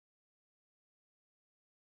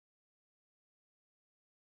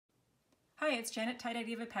Hi, it's Jen at Tie-Dye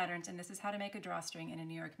Diva Patterns, and this is how to make a drawstring in a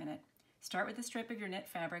New York minute. Start with a strip of your knit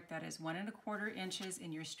fabric that is 1 1/4 inches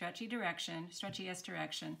in your stretchiest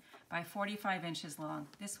direction, by 45 inches long.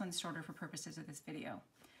 This one's shorter for purposes of this video.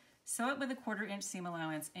 Sew it with a 1/4 inch seam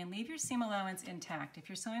allowance and leave your seam allowance intact. If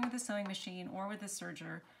you're sewing with a sewing machine or with a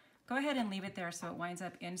serger, go ahead and leave it there so it winds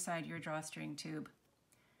up inside your drawstring tube.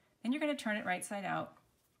 Then you're going to turn it right side out.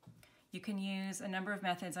 You can use a number of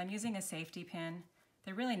methods. I'm using a safety pin.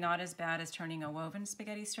 They're really not as bad as turning a woven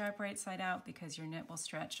spaghetti strap right side out because your knit will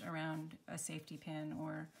stretch around a safety pin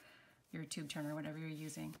or your tube turner, whatever you're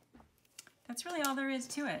using. That's really all there is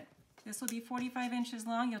to it. This will be 45 inches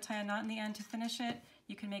long. You'll tie a knot in the end to finish it.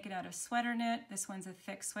 You can make it out of sweater knit. This one's a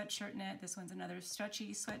thick sweatshirt knit. This one's another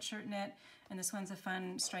stretchy sweatshirt knit. And this one's a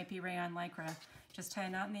fun stripy rayon lycra. Just tie a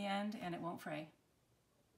knot in the end and it won't fray.